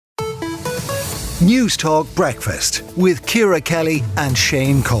News Talk Breakfast with Ciara Kelly and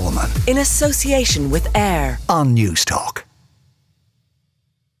Shane Coleman. In association with AIR on News Talk.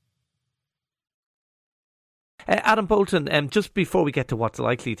 Adam Bolton, just before we get to what's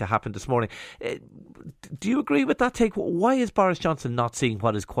likely to happen this morning, do you agree with that take? Why is Boris Johnson not seeing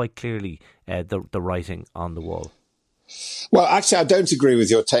what is quite clearly the writing on the wall? Well, actually, I don't agree with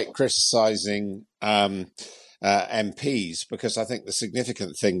your take criticising MPs, because I think the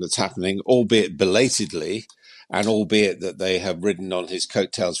significant thing that's happening, albeit belatedly, and albeit that they have ridden on his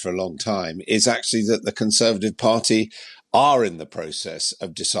coattails for a long time, is actually that the Conservative Party are in the process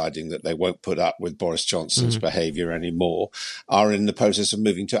of deciding that they won't put up with Boris Johnson's behaviour anymore, are in the process of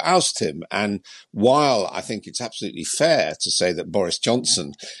moving to oust him. And while I think it's absolutely fair to say that Boris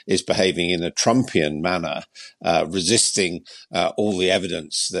Johnson is behaving in a Trumpian manner, resisting all the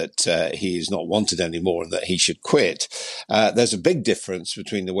evidence that he is not wanted anymore and that he should quit, there's a big difference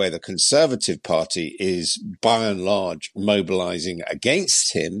between the way the Conservative Party is by and large mobilising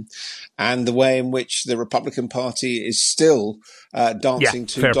against him and the way in which the Republican Party is still dancing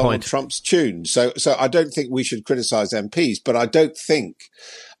to Donald point. Trump's tune. So I don't think we should criticise MPs, but I don't think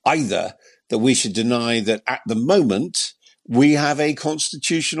either that we should deny that at the moment we have a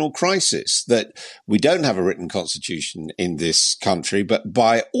constitutional crisis, that we don't have a written constitution in this country, but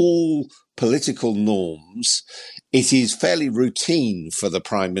by all political norms, it is fairly routine for the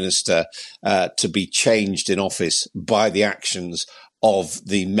Prime Minister to be changed in office by the actions of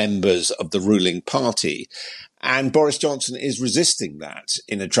the members of the ruling party. And Boris Johnson is resisting that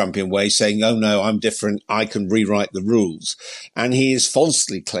in a Trumpian way, saying, oh no, I'm different, I can rewrite the rules. And he is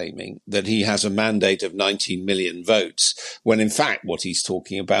falsely claiming that he has a mandate of 19 million votes, when in fact what he's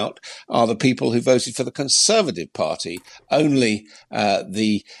talking about are the people who voted for the Conservative Party. Only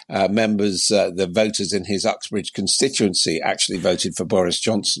the members, the voters in his Uxbridge constituency actually voted for Boris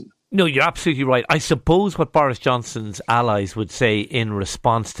Johnson. No, you're absolutely right. I suppose what Boris Johnson's allies would say in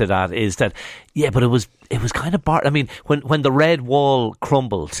response to that is that, yeah, but it was kind of I mean, when the red wall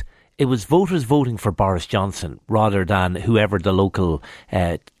crumbled, it was voters voting for Boris Johnson rather than whoever the local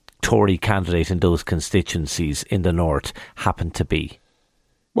Tory candidate in those constituencies in the north happened to be.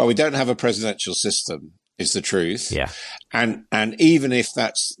 Well, we don't have a presidential system, is the truth. Yeah. And even if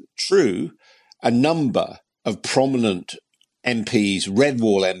that's true, a number of prominent MPs, red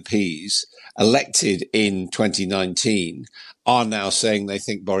wall MPs, elected in 2019 are now saying they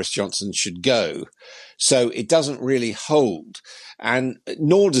think Boris Johnson should go. So it doesn't really hold. And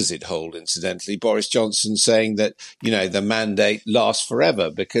nor does it hold, incidentally, Boris Johnson saying that, you know, the mandate lasts forever.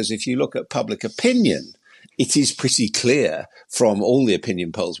 Because if you look at public opinion, it is pretty clear from all the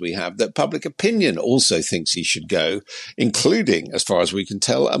opinion polls we have that public opinion also thinks he should go, including, as far as we can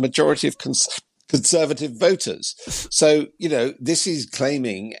tell, a majority of Conservative voters. So, you know, this is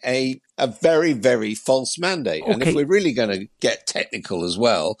claiming a very, very false mandate. Okay. And if we're really going to get technical as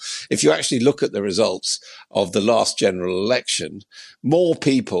well, if you actually look at the results of the last general election, more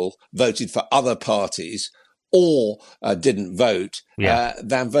people voted for other parties or didn't vote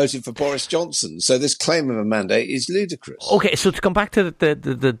than voted for Boris Johnson. So this claim of a mandate is ludicrous. Okay, so to come back to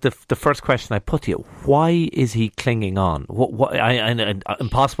the first question I put to you, why is he clinging on?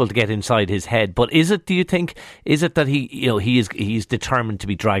 Impossible to get inside his head, but is it? Do you think is it that he's determined to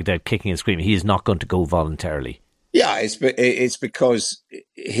be dragged out kicking and screaming? He is not going to go voluntarily. Yeah, it's because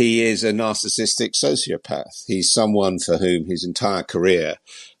he is a narcissistic sociopath. He's someone for whom his entire career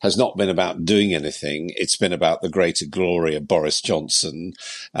has not been about doing anything. It's been about the greater glory of Boris Johnson,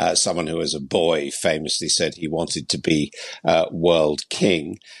 someone who as a boy famously said he wanted to be world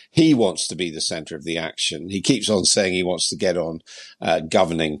king. He wants to be the centre of the action. He keeps on saying he wants to get on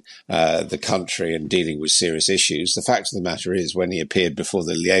governing the country and dealing with serious issues. The fact of the matter is, when he appeared before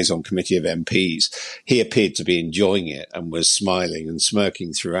the liaison committee of MPs, he appeared to be enjoying it and was smiling and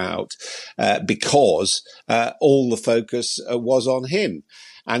smirking throughout because all the focus was on him.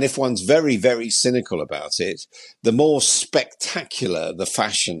 And if one's very, very cynical about it, the more spectacular the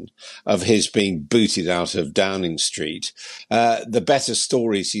fashion of his being booted out of Downing Street, the better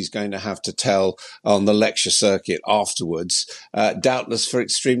stories he's going to have to tell on the lecture circuit afterwards, doubtless for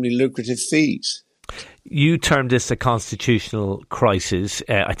extremely lucrative fees. You termed this a constitutional crisis.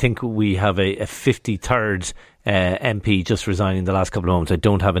 I think we have a 53rd MP just resigning the last couple of moments. I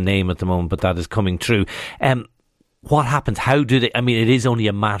don't have a name at the moment, but that is coming true. What happens? How do they? I mean, it is only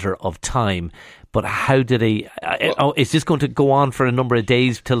a matter of time, but how do they? Is this going to go on for a number of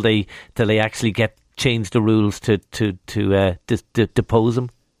days till they actually change the rules to depose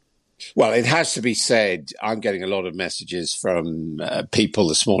him? Well, it has to be said, I'm getting a lot of messages from people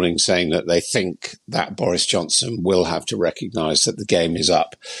this morning saying that they think that Boris Johnson will have to recognise that the game is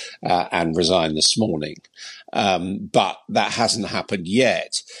up and resign this morning. But that hasn't happened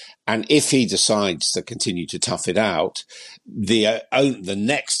yet. And if he decides to continue to tough it out, the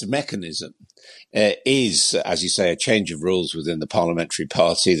next mechanism is, as you say, a change of rules within the parliamentary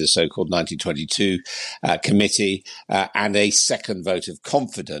party, the so-called 1922 committee, and a second vote of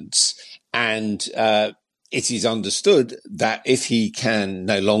confidence. And it is understood that if he can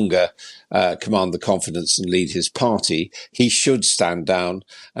no longer command the confidence and lead his party, he should stand down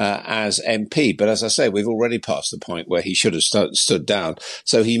as MP. But as I say, we've already passed the point where he should have stood down.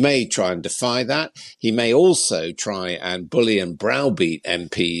 So he may try and defy that. He may also try and bully and browbeat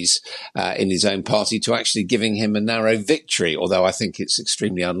MPs in his own party to actually giving him a narrow victory, although I think it's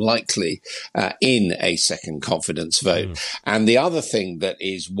extremely unlikely in a second confidence vote. And the other thing that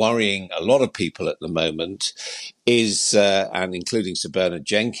is worrying a lot of people at the moment is, and including Sir Bernard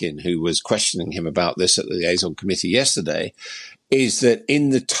Jenkin, who was questioning him about this at the liaison committee yesterday, is that in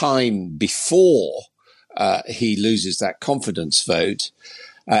the time before he loses that confidence vote,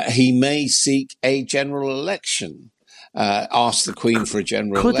 he may seek a general election, ask the Queen for a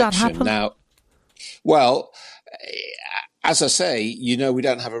general election. Could that happen? Now, well, as I say, we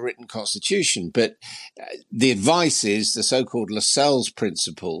don't have a written constitution, but the advice is the so-called Lascelles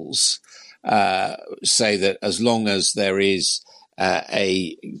principles say that as long as there is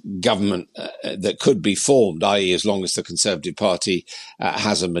a government that could be formed, i.e. as long as the Conservative Party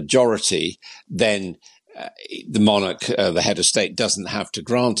has a majority, then the monarch, the head of state, doesn't have to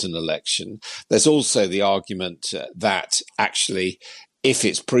grant an election. There's also the argument that actually, if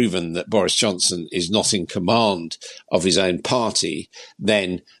it's proven that Boris Johnson is not in command of his own party,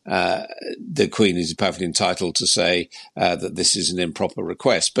 then the Queen is perfectly entitled to say that this is an improper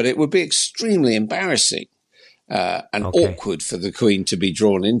request. But it would be extremely embarrassing and awkward for the Queen to be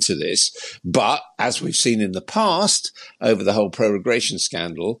drawn into this. But as we've seen in the past, over the whole prorogation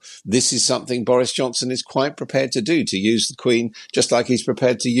scandal, this is something Boris Johnson is quite prepared to do, to use the Queen just like he's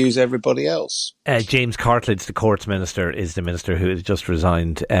prepared to use everybody else. James Cartledge, the courts minister, is the minister who has just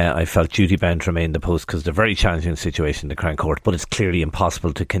resigned. I felt duty bound to remain in the post because it's a very challenging situation in the Crown Court, but it's clearly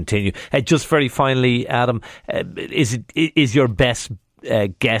impossible to continue. Just very finally, Adam, is your best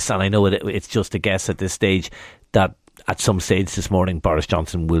guess, and I know it's just a guess at this stage, that at some stage this morning Boris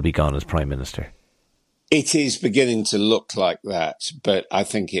Johnson will be gone as Prime Minister? It is beginning to look like that, but I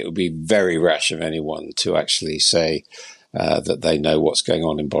think it would be very rash of anyone to actually say that they know what's going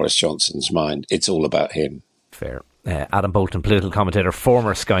on in Boris Johnson's mind. It's all about him. Fair. Adam Bolton, political commentator,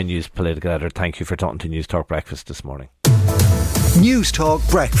 former Sky News political editor, thank you for talking to News Talk Breakfast this morning. News Talk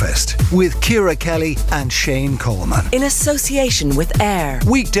Breakfast with Ciara Kelly and Shane Coleman. In association with AIR.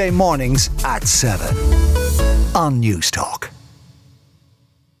 Weekday mornings at 7 on News Talk.